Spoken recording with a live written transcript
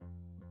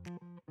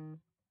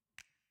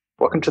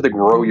Welcome to the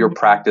Grow Your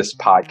Practice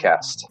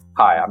podcast.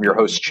 Hi, I'm your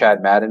host,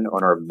 Chad Madden,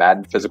 owner of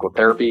Madden Physical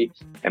Therapy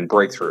and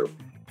Breakthrough.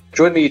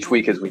 Join me each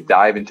week as we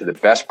dive into the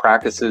best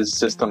practices,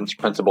 systems,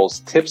 principles,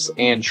 tips,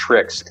 and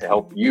tricks to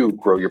help you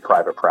grow your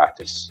private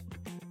practice.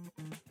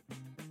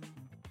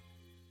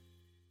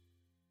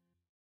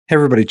 Hey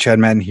everybody, Chad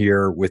Madden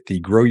here with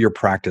the Grow Your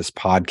Practice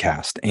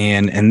podcast.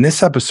 And in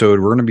this episode,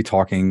 we're going to be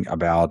talking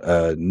about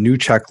a new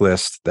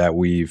checklist that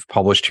we've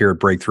published here at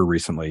Breakthrough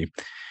recently.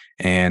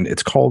 And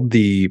it's called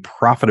the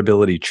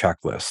Profitability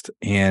Checklist.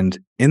 And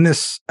in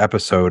this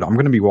episode, I'm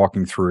going to be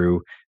walking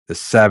through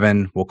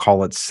the we'll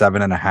call it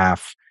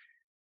 7.5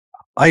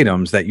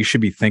 items that you should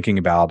be thinking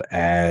about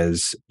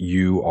as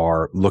you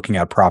are looking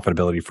at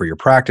profitability for your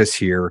practice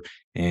here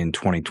in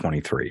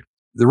 2023.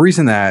 The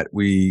reason that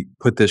we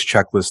put this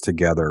checklist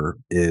together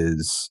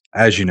is,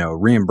 as you know,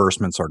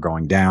 reimbursements are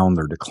going down,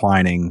 they're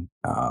declining.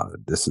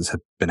 This has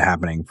been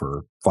happening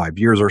for 5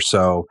 years or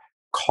so.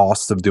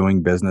 Costs of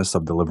doing business,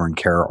 of delivering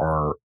care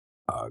are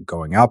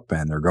going up,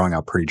 and they're going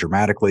up pretty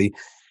dramatically.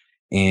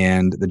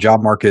 And the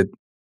job market,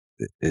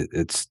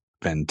 it's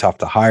been tough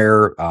to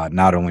hire,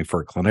 not only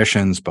for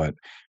clinicians, but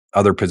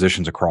other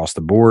positions across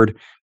the board.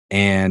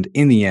 And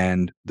in the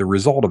end, the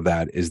result of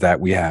that is that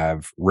we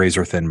have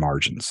razor thin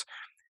margins.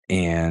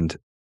 And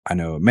I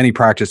know many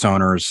practice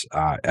owners,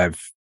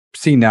 I've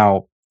seen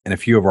now in a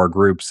few of our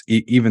groups,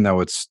 even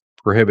though it's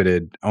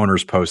prohibited,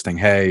 owners posting,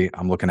 "Hey,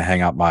 I'm looking to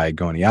hang up my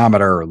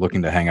goniometer," or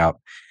looking to hang up,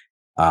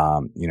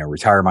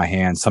 retire my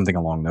hands, something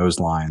along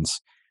those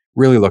lines.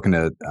 Really looking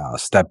to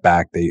step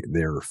back.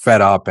 They're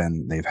fed up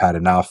and they've had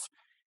enough,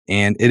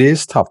 and it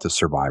is tough to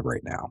survive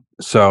right now.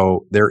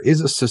 So there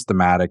is a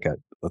systematic,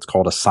 let's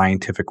call it a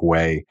scientific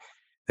way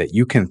that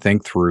you can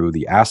think through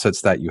the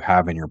assets that you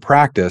have in your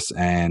practice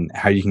and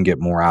how you can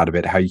get more out of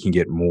it, how you can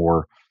get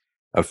more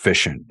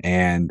efficient.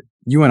 And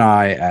you and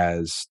I,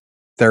 as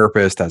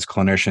therapists, as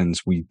clinicians,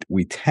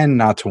 we tend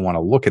not to want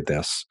to look at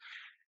this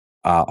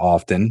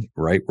often,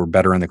 right? We're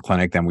better in the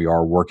clinic than we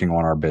are working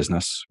on our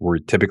business. We're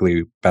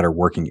typically better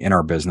working in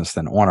our business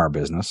than on our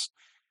business.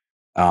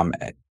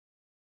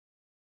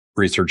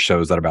 Research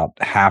shows that about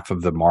half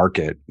of the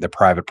market, the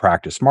private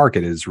practice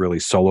market, is really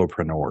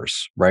solopreneurs,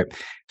 right?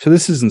 So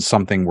this isn't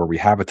something where we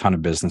have a ton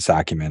of business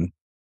acumen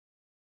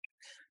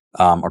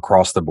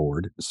across the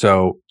board.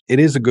 So it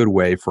is a good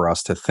way for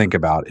us to think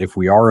about, if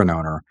we are an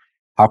owner,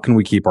 how can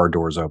we keep our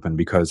doors open?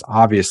 Because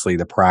obviously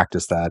the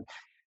practice that,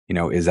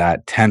 is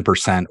at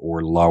 10%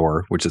 or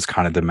lower, which is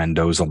kind of the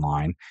Mendoza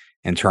line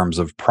in terms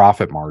of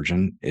profit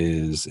margin,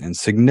 is in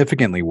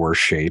significantly worse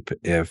shape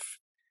if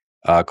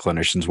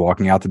clinicians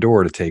walking out the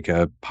door to take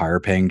a higher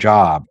paying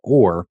job,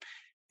 or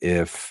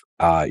if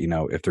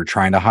they're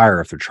trying to hire,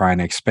 if they're trying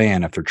to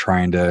expand, if they're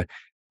trying to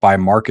buy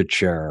market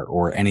share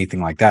or anything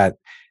like that.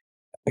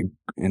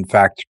 In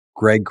fact,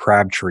 Greg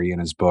Crabtree, in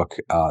his book,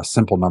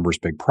 Simple Numbers,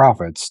 Big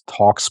Profits,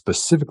 talks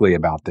specifically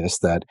about this,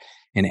 that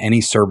in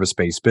any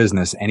service-based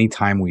business,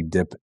 anytime we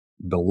dip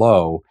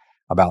below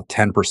about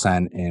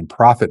 10% in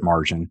profit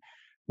margin,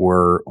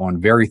 we're on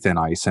very thin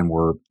ice and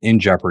we're in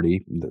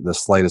jeopardy. The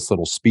slightest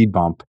little speed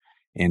bump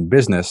in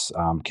business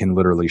can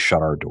literally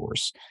shut our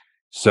doors.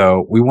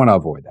 So we want to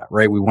avoid that,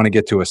 right? We want to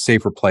get to a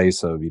safer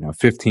place of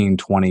 15,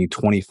 20,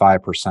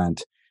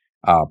 25%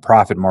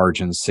 profit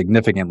margins,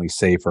 significantly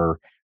safer,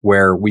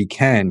 where we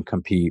can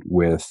compete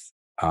with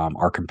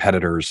our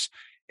competitors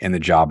in the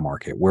job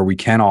market, where we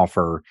can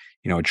offer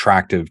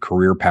attractive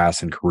career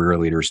paths and career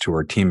leaders to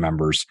our team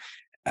members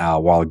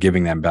while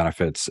giving them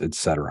benefits, et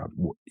cetera.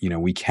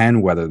 We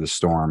can weather the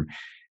storm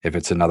if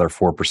it's another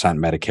 4%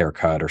 Medicare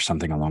cut or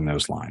something along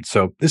those lines.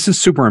 So this is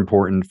super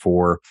important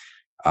for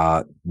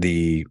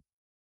the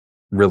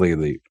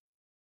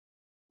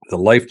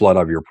lifeblood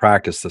of your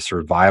practice, the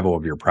survival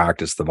of your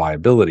practice, the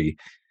viability.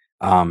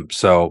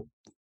 So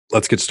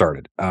let's get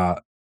started.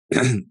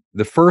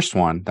 The first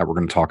one that we're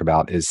going to talk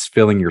about is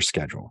filling your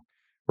schedule,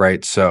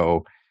 right?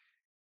 So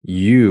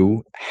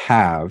you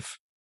have,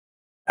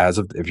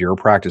 if you're a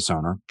practice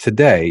owner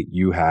today,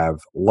 you have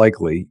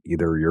likely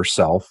either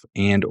yourself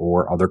and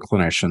or other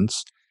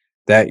clinicians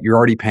that you're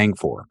already paying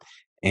for.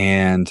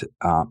 And,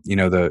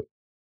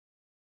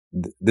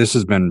 this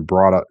has been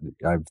brought up.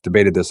 I've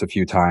debated this a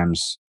few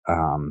times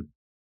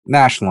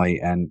nationally,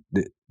 and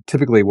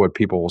typically what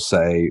people will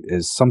say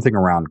is something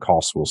around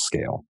costs will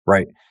scale,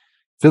 right?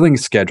 Filling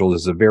schedules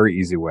is a very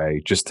easy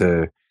way just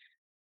to,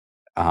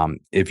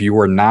 if you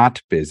are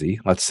not busy,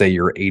 let's say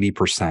you're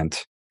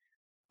 80%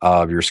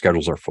 of your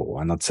schedules are full,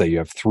 and let's say you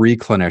have 3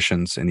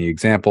 clinicians in the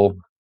example,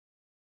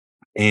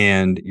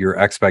 and your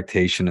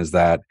expectation is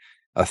that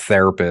a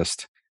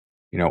therapist,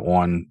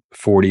 on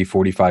 40,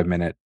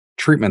 45-minute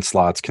treatment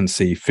slots can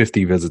see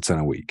 50 visits in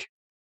a week.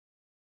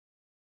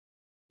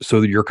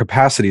 So your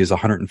capacity is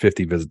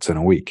 150 visits in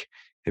a week.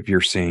 If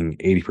you're seeing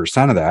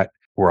 80% of that,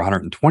 or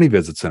 120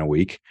 visits in a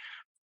week,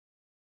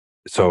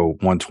 so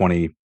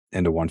 120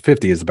 into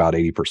 150 is about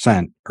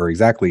 80%, or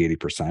exactly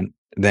 80%,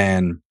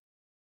 then,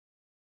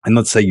 and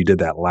let's say you did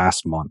that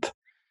last month.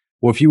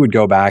 Well, if you would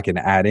go back and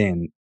add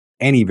in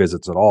any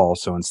visits at all,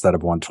 so instead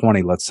of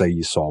 120, let's say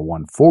you saw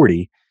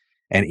 140,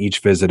 and each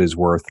visit is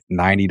worth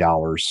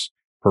 $90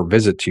 per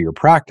visit to your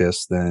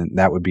practice, then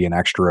that would be an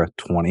extra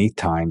 20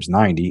 times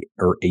 90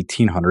 or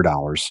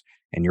 $1,800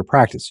 in your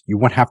practice. You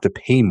won't have to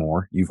pay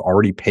more. You've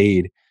already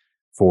paid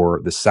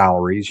for the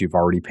salaries. You've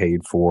already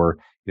paid for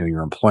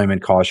your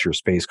employment costs, your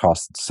space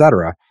costs,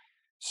 etc.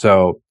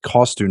 So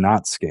costs do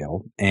not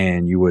scale,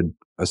 and you would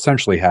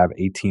essentially have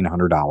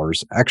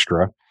 $1,800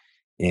 extra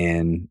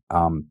in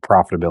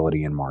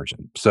profitability and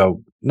margin.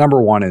 So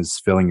number one is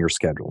filling your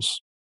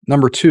schedules.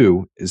 Number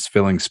two is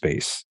filling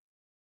space.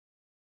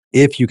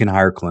 If you can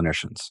hire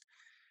clinicians.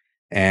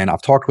 And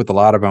I've talked with a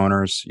lot of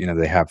owners,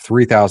 they have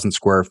 3,000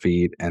 square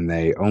feet and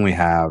they only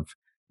have,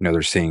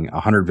 they're seeing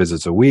 100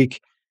 visits a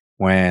week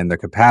when the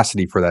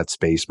capacity for that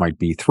space might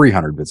be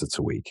 300 visits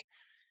a week.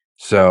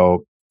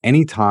 So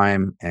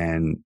anytime,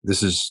 and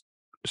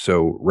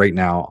so right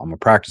now I'm a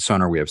practice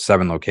owner, we have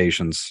 7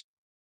 locations.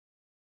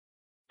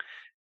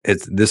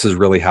 This is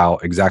really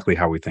exactly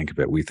how we think of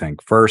it. We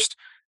think first,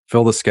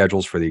 fill the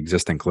schedules for the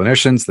existing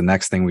clinicians. The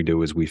next thing we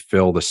do is we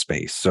fill the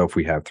space. So if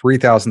we have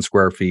 3,000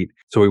 square feet,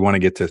 so we want to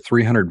get to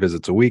 300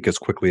 visits a week as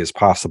quickly as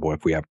possible.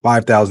 If we have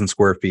 5,000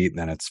 square feet,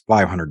 then it's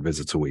 500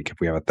 visits a week. If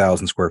we have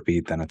 1,000 square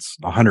feet, then it's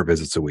 100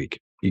 visits a week.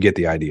 You get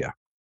the idea.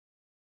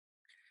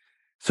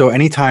 So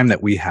anytime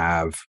that we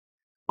have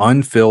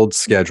unfilled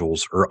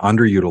schedules or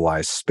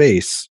underutilized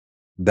space,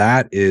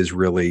 that is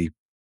really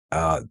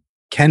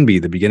can be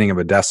the beginning of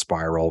a death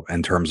spiral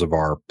in terms of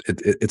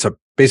it's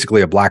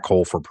basically a black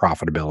hole for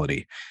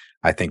profitability,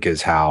 I think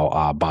is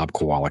how Bob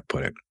Kowalik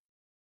put it.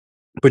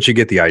 But you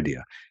get the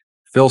idea.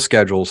 Fill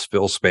schedules,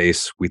 fill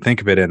space. We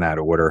think of it in that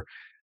order.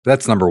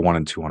 That's number 1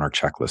 and 2 on our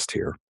checklist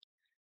here.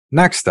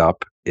 Next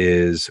up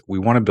is we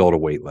want to build a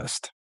wait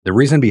list. The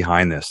reason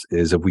behind this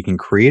is if we can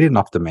create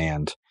enough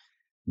demand,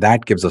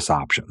 that gives us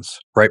options,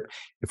 right?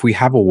 If we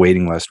have a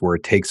waiting list where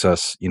it takes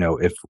us,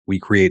 if we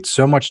create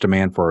so much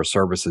demand for our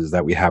services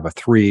that we have a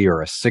 3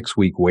 or a 6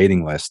 week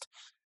waiting list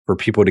for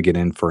people to get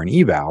in for an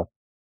eval,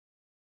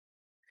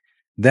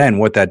 then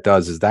what that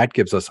does is that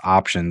gives us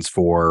options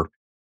for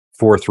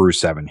 4 through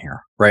 7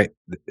 here, right?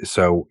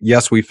 So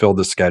yes, we filled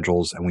the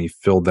schedules and we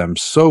filled them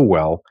so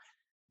well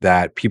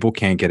that people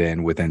can't get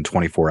in within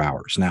 24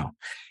 hours. Now,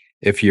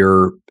 if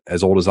you're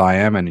as old as I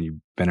am and you've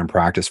been in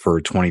practice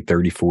for 20,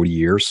 30, 40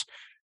 years,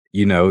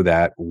 you know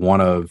that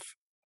one of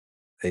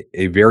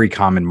a very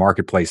common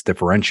marketplace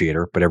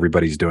differentiator, but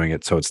everybody's doing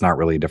it, so it's not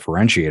really a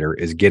differentiator,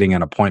 is getting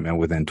an appointment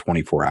within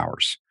 24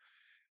 hours.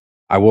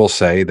 I will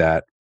say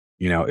that,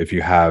 if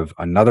you have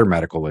another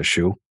medical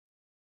issue,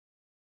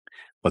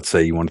 let's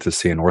say you wanted to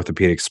see an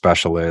orthopedic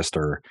specialist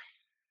or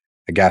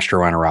a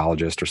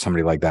gastroenterologist or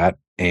somebody like that,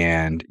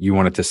 and you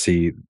wanted to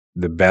see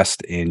the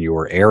best in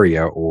your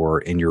area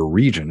or in your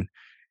region,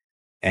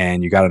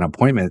 and you got an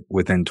appointment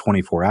within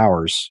 24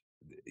 hours,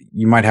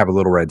 you might have a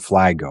little red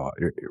flag go,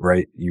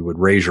 right? You would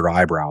raise your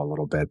eyebrow a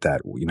little bit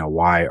that,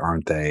 why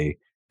aren't they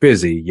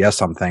busy?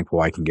 Yes, I'm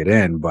thankful I can get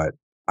in, but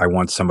I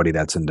want somebody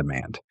that's in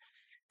demand.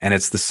 And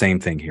it's the same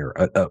thing here.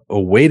 A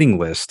waiting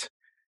list,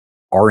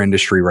 our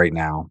industry right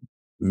now,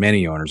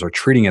 many owners are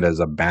treating it as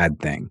a bad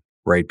thing,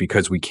 right?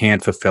 Because we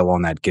can't fulfill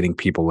on that getting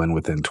people in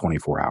within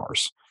 24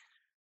 hours.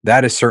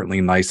 That is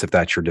certainly nice if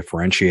that's your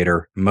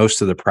differentiator.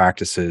 Most of the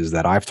practices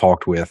that I've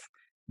talked with,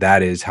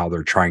 that is how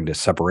they're trying to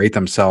separate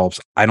themselves.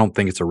 I don't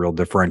think it's a real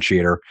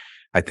differentiator.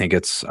 I think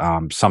it's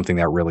something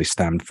that really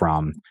stemmed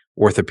from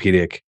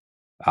orthopedic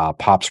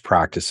POPs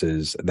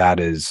practices. That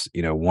is,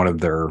 one of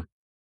their,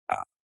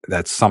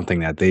 that's something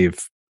that they've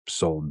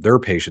sold their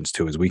patients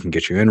to, is we can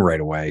get you in right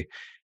away.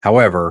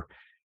 However,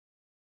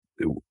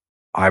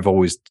 I've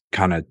always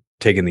kind of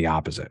taken the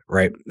opposite,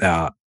 right?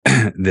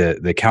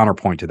 The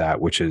counterpoint to that,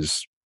 which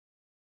is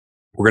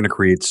we're going to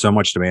create so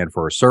much demand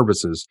for our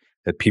services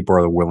that people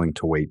are willing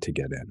to wait to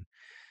get in.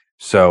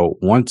 So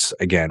once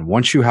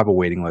you have a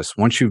waiting list,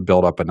 once you've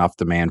built up enough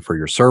demand for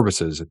your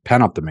services,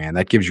 pent-up demand,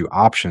 that gives you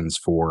options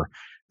for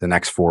the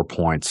next 4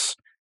 points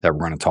that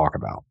we're going to talk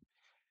about.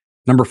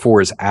 Number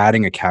 4 is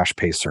adding a cash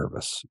pay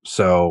service.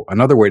 So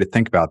another way to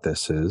think about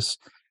this is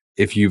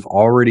if you've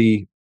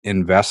already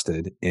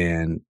invested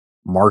in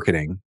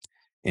marketing,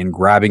 in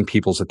grabbing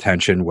people's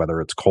attention,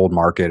 whether it's cold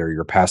market or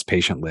your past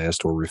patient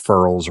list or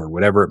referrals or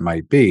whatever it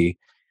might be,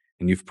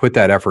 and you've put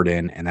that effort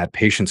in and that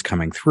patient's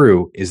coming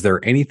through, is there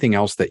anything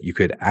else that you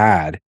could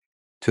add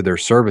to their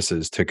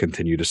services to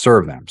continue to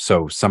serve them?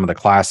 So some of the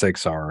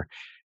classics are,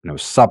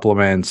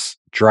 supplements,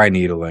 dry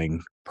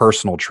needling,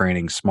 personal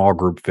training, small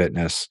group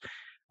fitness,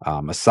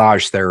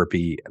 massage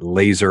therapy,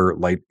 laser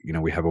light.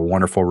 We have a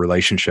wonderful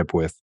relationship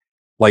with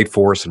Light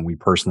Force, and we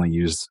personally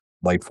use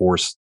Light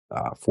Force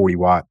 40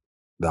 watt,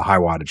 the high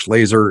wattage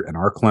laser in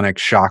our clinic,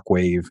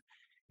 shockwave,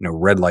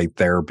 red light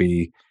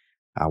therapy.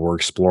 We're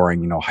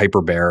exploring,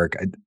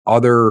 hyperbaric.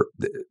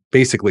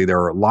 Basically,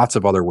 there are lots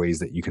of other ways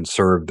that you can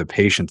serve the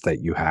patients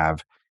that you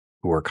have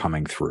who are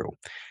coming through.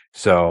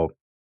 So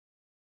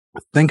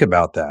think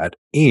about that.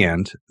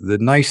 And the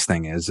nice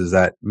thing is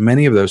that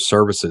many of those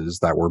services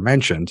that were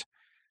mentioned,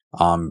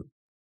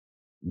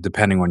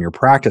 depending on your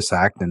practice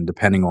act and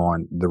depending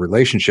on the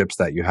relationships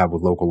that you have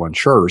with local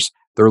insurers,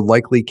 they're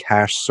likely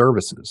cash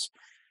services.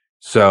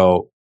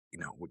 So,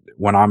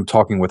 when I'm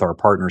talking with our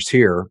partners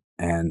here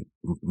and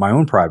my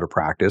own private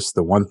practice,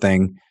 the one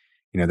thing,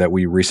 that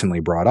we recently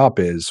brought up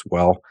is,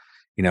 well,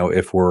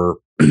 if we're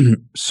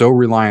so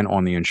reliant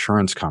on the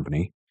insurance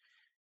company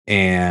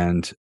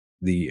and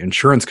the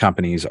insurance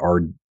companies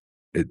are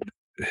uh,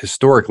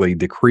 historically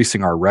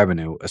decreasing our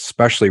revenue,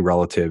 especially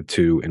relative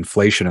to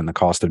inflation and the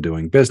cost of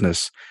doing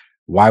business,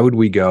 why would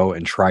we go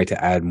and try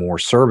to add more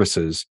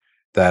services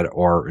that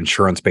are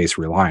insurance based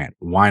reliant?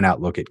 Why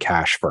not look at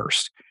cash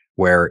first,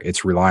 where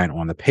it's reliant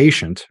on the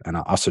patient and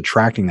us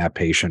attracting that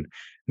patient,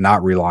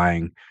 not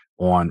relying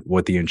on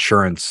what the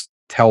insurance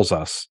tells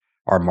us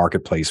our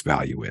marketplace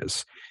value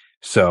is?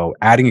 So,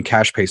 adding a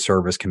cash pay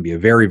service can be a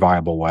very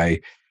viable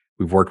way.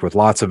 We've worked with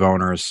lots of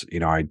owners.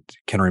 I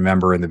can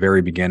remember in the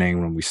very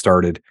beginning when we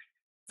started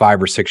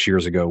 5 or 6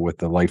 years ago with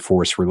the Life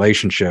Force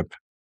relationship,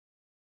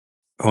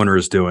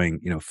 owners doing,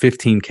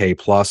 15K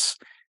plus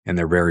in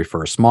their very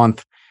first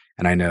month.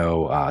 And I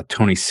know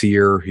Tony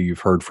Sear, who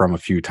you've heard from a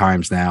few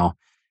times now,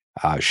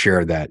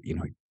 shared that, he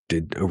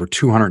did over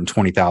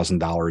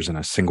 $220,000 in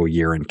a single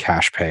year in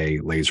cash pay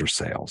laser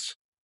sales.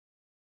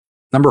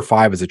 Number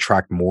 5 is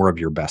attract more of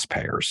your best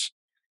payers.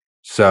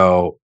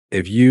 So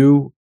if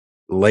you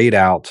laid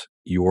out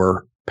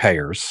your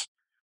payers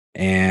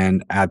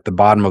and at the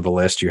bottom of the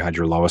list, you had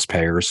your lowest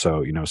payers.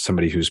 So,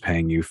 somebody who's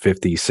paying you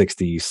 $50,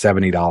 $60,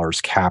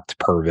 $70 capped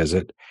per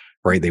visit,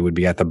 right? They would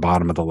be at the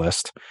bottom of the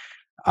list.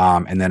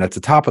 And then at the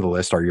top of the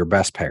list are your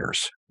best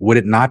payers. Would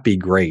it not be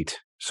great?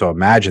 So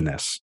imagine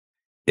this,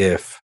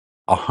 if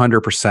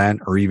 100%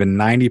 or even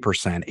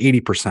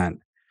 90%, 80%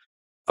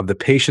 of the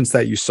patients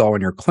that you saw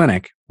in your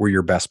clinic were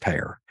your best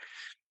payer.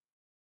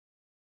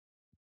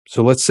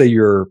 So let's say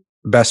your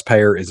best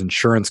payer is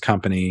insurance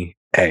company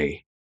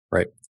A,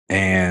 right?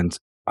 And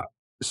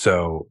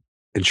so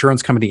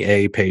insurance company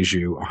A pays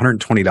you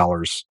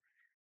 $120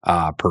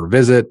 per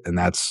visit, and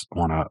that's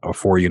on a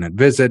 4-unit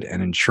visit.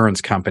 And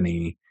insurance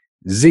company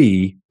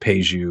Z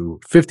pays you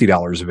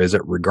 $50 a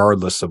visit,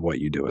 regardless of what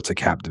you do. It's a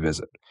capped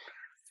visit.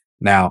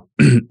 Now,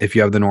 if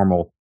you have a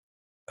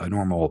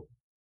normal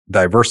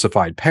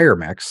diversified payer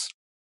mix,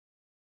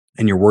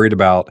 and you're worried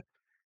about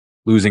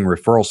losing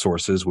referral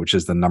sources, which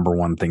is the number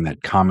one thing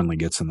that commonly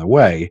gets in the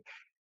way,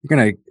 you're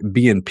going to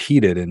be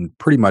impeded and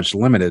pretty much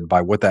limited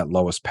by what that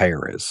lowest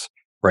payer is,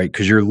 right?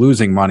 Because you're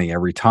losing money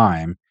every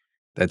time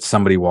that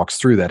somebody walks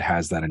through that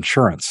has that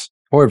insurance.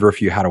 However,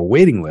 if you had a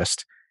waiting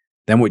list,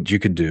 then what you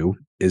could do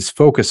is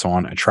focus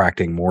on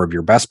attracting more of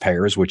your best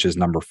payers, which is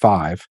number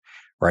 5,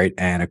 right?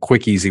 And a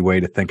quick, easy way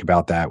to think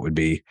about that would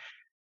be,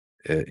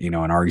 in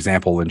our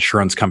example,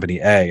 insurance company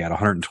A at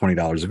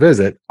 $120 a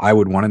visit, I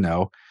would want to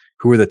know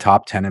who are the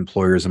top 10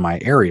 employers in my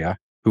area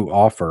who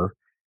offer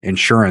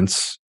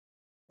insurance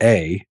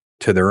A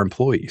to their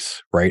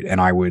employees, right? And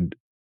I would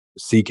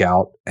seek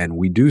out, and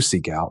we do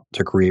seek out,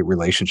 to create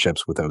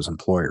relationships with those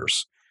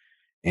employers.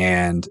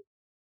 And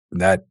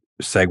that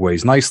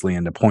segues nicely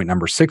into point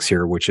number 6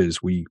 here, which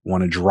is we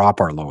want to drop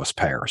our lowest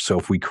payer. So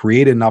if we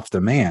create enough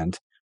demand,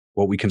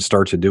 what we can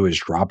start to do is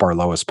drop our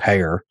lowest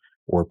payer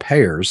or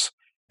payers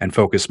and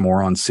focus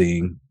more on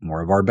seeing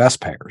more of our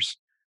best payers,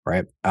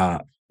 right?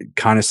 It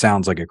kind of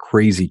sounds like a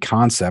crazy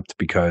concept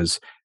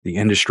because the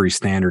industry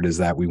standard is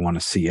that we want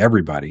to see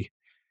everybody,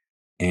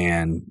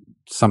 and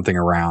something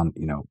around,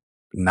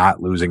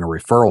 not losing a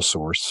referral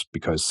source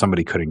because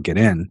somebody couldn't get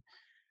in.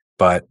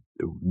 But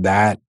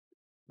that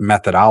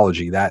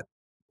methodology, that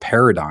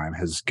paradigm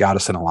has got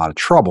us in a lot of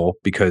trouble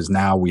because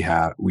now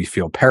we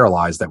feel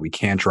paralyzed that we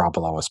can't drop a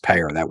lowest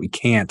payer, that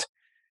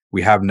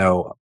we have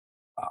no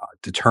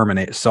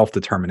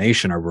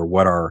self-determination over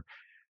what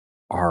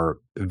our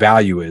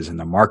value is in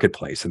the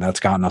marketplace. And that's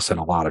gotten us in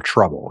a lot of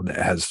trouble. That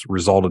has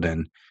resulted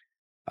in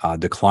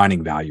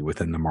declining value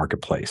within the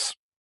marketplace.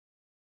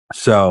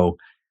 So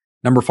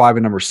number 5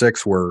 and number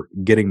 6 were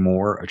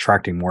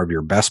attracting more of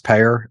your best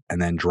payer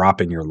and then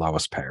dropping your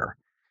lowest payer.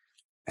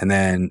 And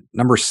then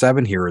number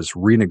 7 here is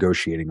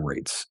renegotiating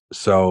rates.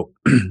 So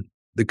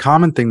the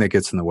common thing that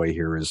gets in the way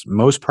here is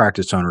most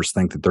practice owners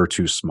think that they're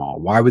too small.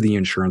 Why would the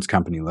insurance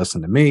company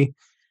listen to me?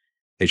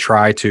 They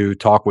try to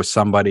talk with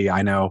somebody.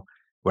 I know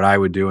what I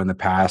would do in the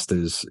past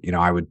is,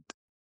 I would,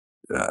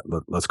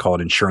 let's call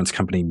it insurance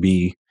company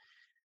B.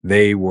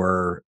 They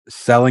were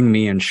selling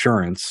me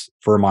insurance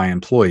for my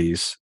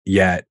employees,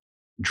 yet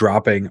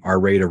dropping our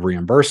rate of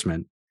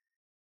reimbursement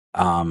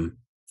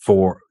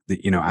for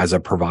the, as a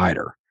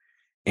provider.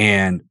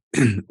 And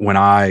when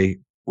I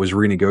was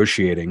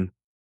renegotiating,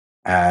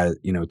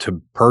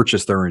 to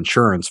purchase their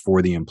insurance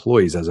for the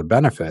employees as a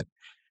benefit,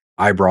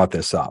 I brought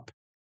this up,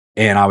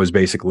 and I was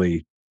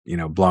basically,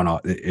 blown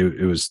off.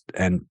 It was,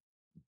 and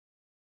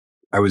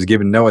I was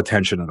given no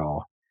attention at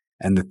all.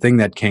 And the thing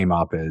that came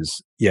up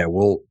is, yeah,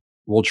 we'll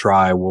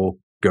try. We'll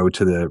go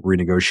to the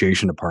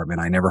renegotiation department.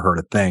 I never heard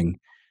a thing.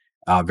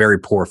 Very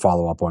poor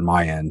follow up on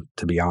my end,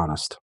 to be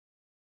honest,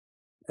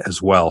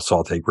 as well. So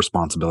I'll take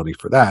responsibility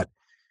for that.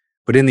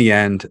 But in the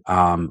end,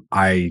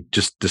 I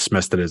just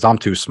dismissed it as I'm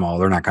too small.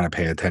 They're not going to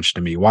pay attention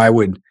to me. Why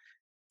would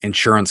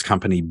insurance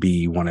company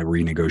B want to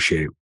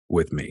renegotiate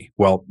with me?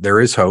 Well, there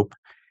is hope.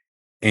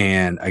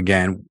 And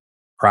again,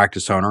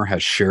 practice owner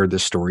has shared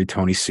this story,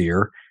 Tony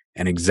Sear,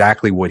 and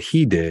exactly what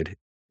he did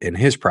in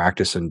his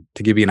practice. And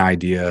to give you an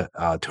idea,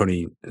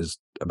 Tony is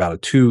about a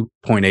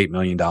 $2.8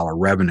 million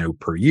revenue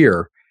per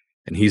year,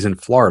 and he's in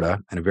Florida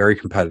in a very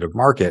competitive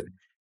market.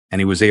 And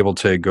he was able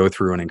to go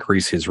through and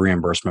increase his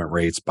reimbursement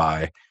rates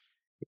by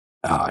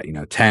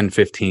 10,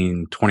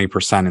 15,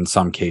 20% in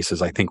some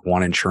cases. I think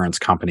one insurance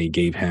company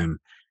gave him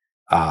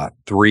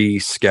three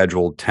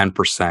scheduled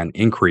 10%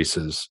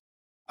 increases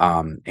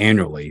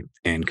annually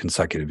in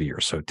consecutive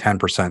years. So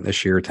 10%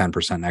 this year,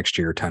 10% next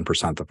year,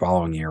 10% the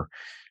following year,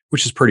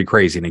 which is pretty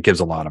crazy. And it gives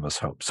a lot of us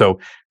hope. So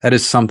that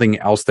is something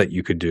else that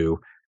you could do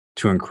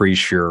to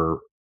increase your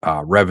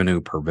revenue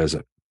per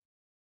visit.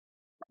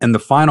 And the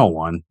final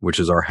one, which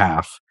is our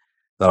half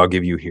that I'll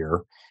give you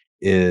here,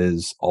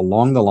 is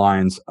along the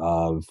lines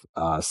of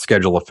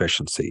schedule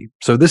efficiency.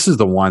 So this is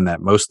the one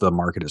that most of the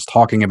market is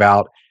talking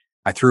about.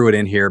 I threw it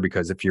in here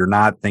because if you're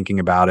not thinking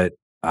about it,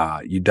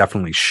 you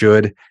definitely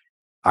should.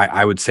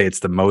 I would say it's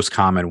the most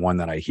common one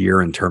that I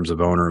hear in terms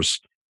of owners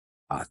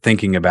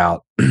thinking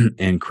about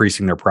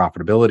increasing their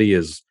profitability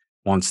is,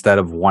 well, instead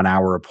of 1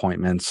 hour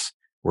appointments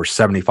or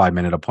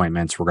 75-minute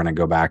appointments, we're going to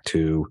go back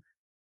to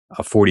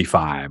a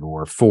 45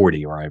 or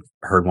 40, or I've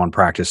heard one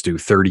practice do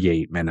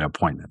 38-minute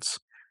appointments,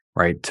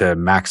 right? To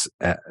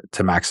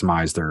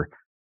maximize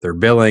their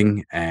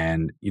billing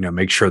and,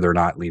 make sure they're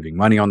not leaving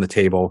money on the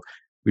table.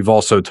 We've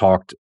also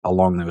talked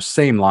along those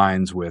same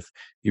lines with,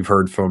 you've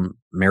heard from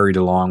Mary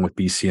DeLong with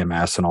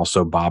BCMS and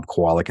also Bob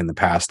Kowalik in the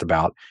past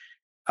about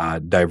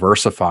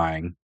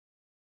diversifying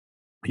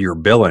your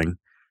billing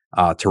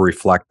to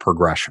reflect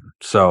progression.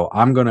 So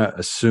I'm going to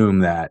assume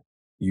that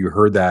you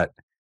heard that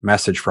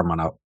message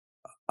from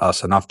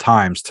us enough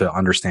times to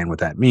understand what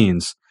that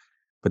means.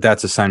 But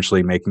that's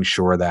essentially making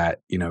sure that,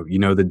 you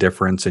know the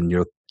difference, and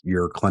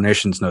your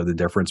clinicians know the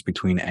difference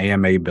between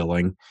AMA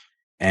billing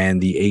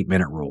and the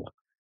 8-minute rule,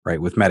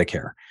 right, with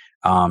Medicare.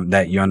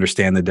 That you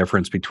understand the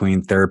difference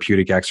between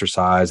therapeutic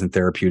exercise and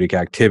therapeutic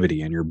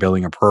activity, and you're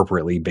billing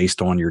appropriately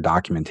based on your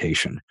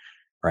documentation,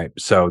 right?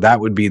 So that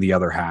would be the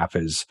other half,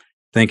 is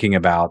thinking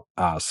about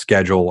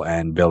schedule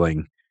and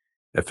billing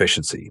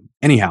efficiency.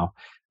 Anyhow,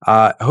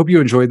 I hope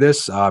you enjoyed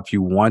this. If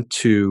you want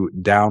to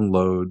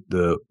download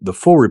the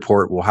full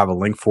report, we'll have a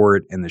link for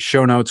it in the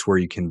show notes where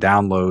you can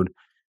download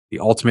the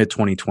Ultimate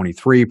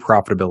 2023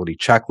 Profitability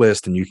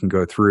Checklist, and you can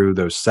go through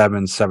those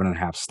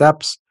 7.5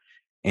 steps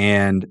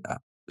and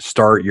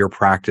start your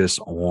practice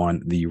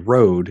on the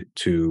road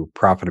to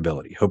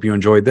profitability. Hope you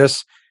enjoyed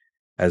this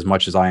as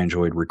much as I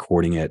enjoyed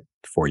recording it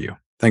for you.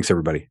 Thanks,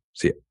 everybody.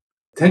 See you.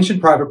 Attention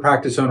private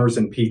practice owners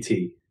and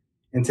PT.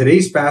 In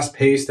today's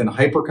fast-paced and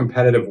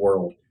hyper-competitive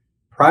world,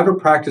 private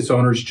practice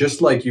owners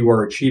just like you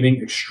are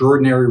achieving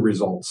extraordinary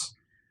results.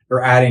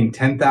 They're adding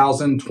 $10,000,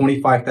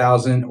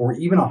 $25,000, or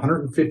even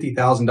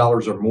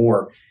 $150,000 or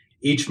more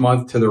each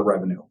month to their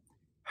revenue.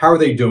 How are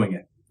they doing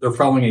it? They're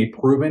following a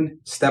proven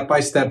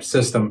step-by-step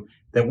system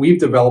that we've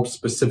developed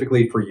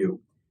specifically for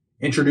you.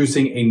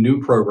 Introducing a new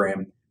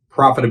program,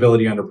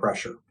 Profitability Under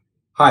Pressure.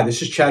 Hi,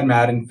 this is Chad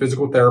Madden,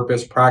 physical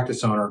therapist,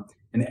 practice owner,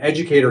 and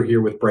educator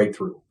here with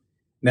Breakthrough.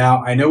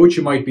 Now, I know what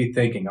you might be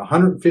thinking,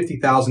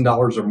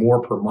 $150,000 or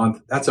more per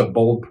month, that's a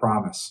bold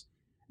promise.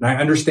 And I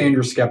understand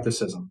your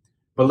skepticism,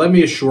 but let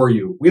me assure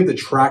you, we have the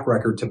track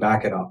record to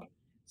back it up.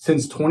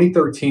 Since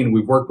 2013,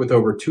 we've worked with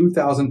over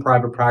 2,000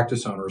 private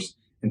practice owners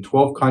in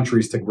 12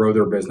 countries to grow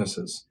their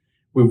businesses.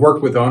 We've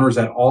worked with owners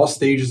at all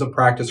stages of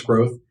practice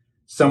growth.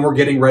 Some were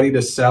getting ready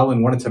to sell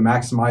and wanted to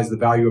maximize the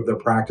value of their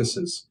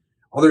practices.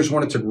 Others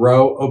wanted to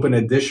grow, open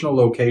additional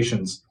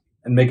locations,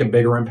 and make a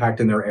bigger impact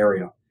in their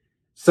area.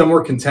 Some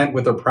were content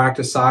with their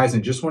practice size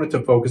and just wanted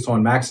to focus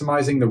on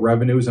maximizing the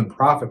revenues and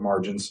profit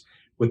margins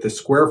with the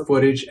square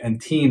footage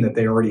and team that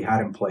they already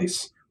had in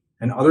place.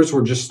 And others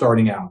were just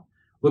starting out,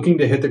 looking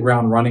to hit the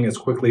ground running as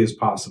quickly as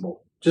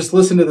possible. Just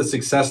listen to the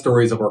success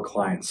stories of our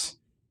clients.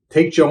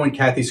 Take Joe and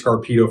Kathy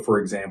Scarpito, for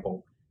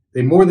example.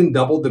 They more than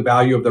doubled the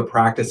value of their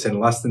practice in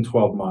less than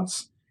 12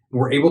 months and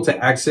were able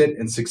to exit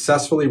and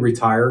successfully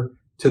retire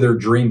to their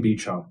dream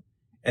beach home.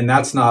 And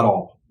that's not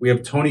all. We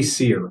have Tony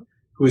Sear,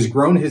 who has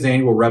grown his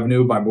annual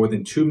revenue by more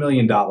than $2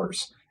 million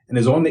and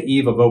is on the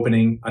eve of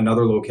opening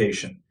another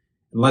location.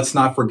 And let's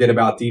not forget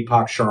about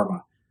Deepak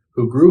Sharma,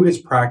 who grew his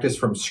practice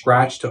from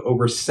scratch to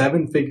over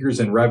 7 figures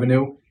in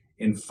revenue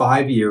in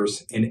 5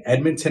 years in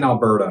Edmonton,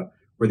 Alberta,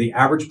 where the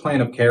average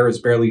plan of care is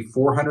barely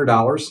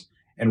 $400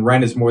 and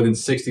rent is more than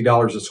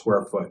 $60 a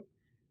square foot.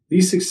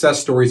 These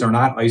success stories are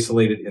not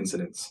isolated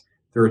incidents.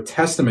 They're a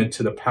testament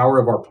to the power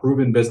of our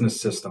proven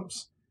business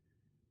systems.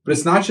 But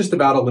it's not just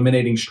about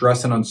eliminating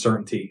stress and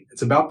uncertainty.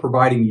 It's about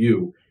providing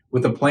you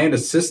with a plan to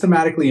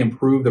systematically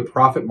improve the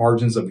profit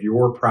margins of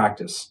your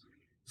practice.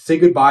 Say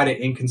goodbye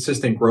to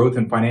inconsistent growth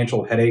and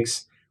financial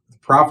headaches.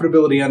 With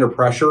Profitability Under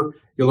Pressure,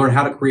 you'll learn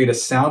how to create a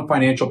sound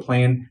financial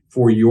plan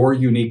for your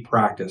unique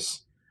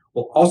practice.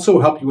 We'll also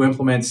help you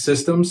implement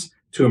systems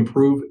to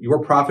improve your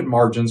profit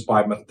margins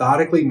by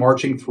methodically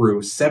marching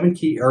through 7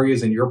 key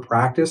areas in your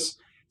practice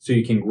so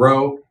you can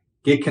grow,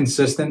 get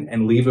consistent,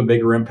 and leave a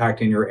bigger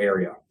impact in your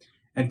area.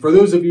 And for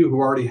those of you who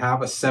already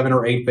have a 7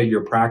 or 8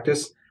 figure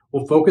practice,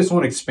 we'll focus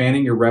on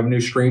expanding your revenue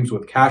streams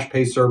with cash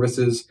pay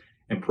services,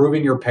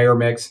 improving your payer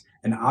mix,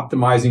 and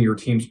optimizing your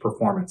team's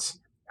performance.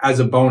 As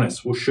a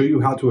bonus, we'll show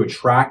you how to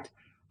attract,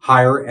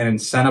 hire, and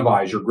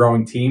incentivize your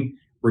growing team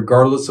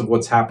regardless of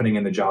what's happening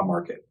in the job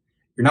market.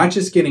 You're not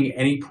just getting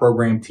any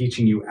program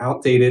teaching you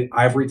outdated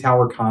ivory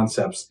tower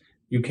concepts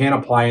you can't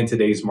apply in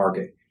today's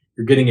market.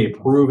 You're getting a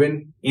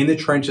proven, in the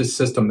trenches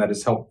system that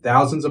has helped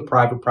thousands of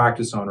private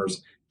practice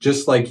owners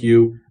just like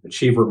you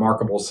achieve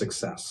remarkable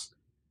success.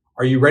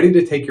 Are you ready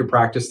to take your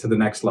practice to the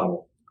next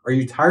level? Are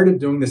you tired of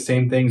doing the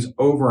same things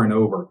over and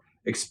over,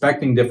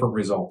 expecting different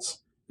results?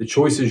 The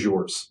choice is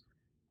yours.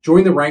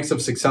 Join the ranks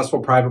of successful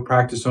private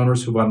practice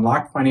owners who've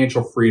unlocked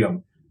financial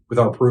freedom with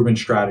our proven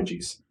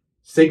strategies.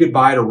 Say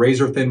goodbye to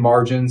razor-thin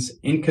margins,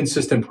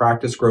 inconsistent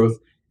practice growth,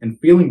 and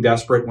feeling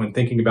desperate when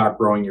thinking about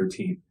growing your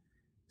team.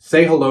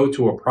 Say hello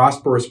to a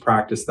prosperous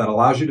practice that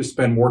allows you to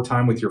spend more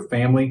time with your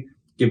family,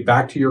 give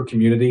back to your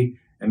community,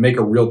 and make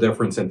a real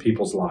difference in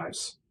people's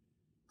lives.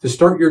 To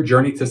start your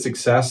journey to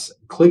success,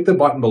 click the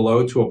button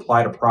below to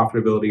apply to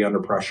Profitability Under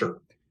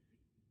Pressure.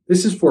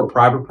 This is for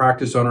private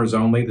practice owners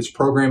only. This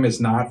program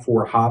is not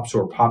for HOPS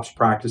or POPS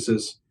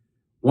practices.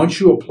 Once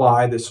you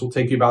apply, this will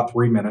take you about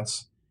 3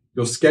 minutes.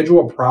 You'll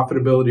schedule a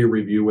profitability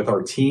review with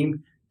our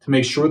team to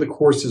make sure the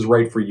course is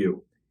right for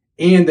you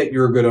and that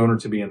you're a good owner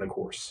to be in the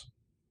course.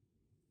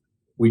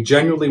 We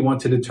genuinely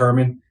want to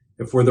determine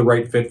if we're the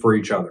right fit for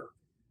each other.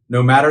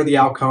 No matter the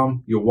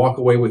outcome, you'll walk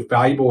away with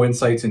valuable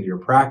insights into your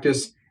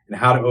practice and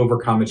how to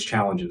overcome its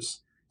challenges.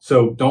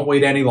 So don't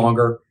wait any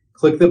longer.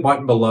 Click the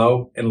button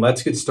below and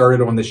let's get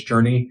started on this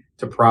journey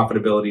to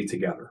profitability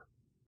together.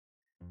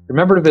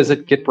 Remember to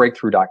visit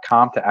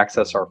getbreakthrough.com to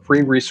access our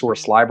free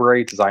resource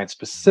library designed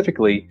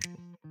specifically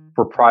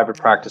for private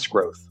practice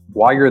growth.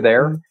 While you're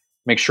there,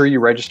 make sure you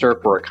register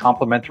for a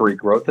complimentary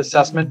growth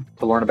assessment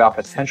to learn about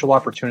potential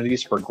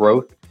opportunities for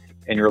growth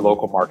in your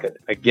local market.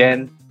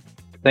 Again,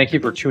 thank you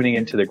for tuning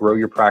into the Grow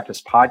Your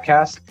Practice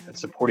podcast and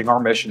supporting our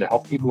mission to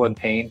help people in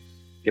pain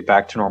get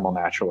back to normal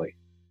naturally.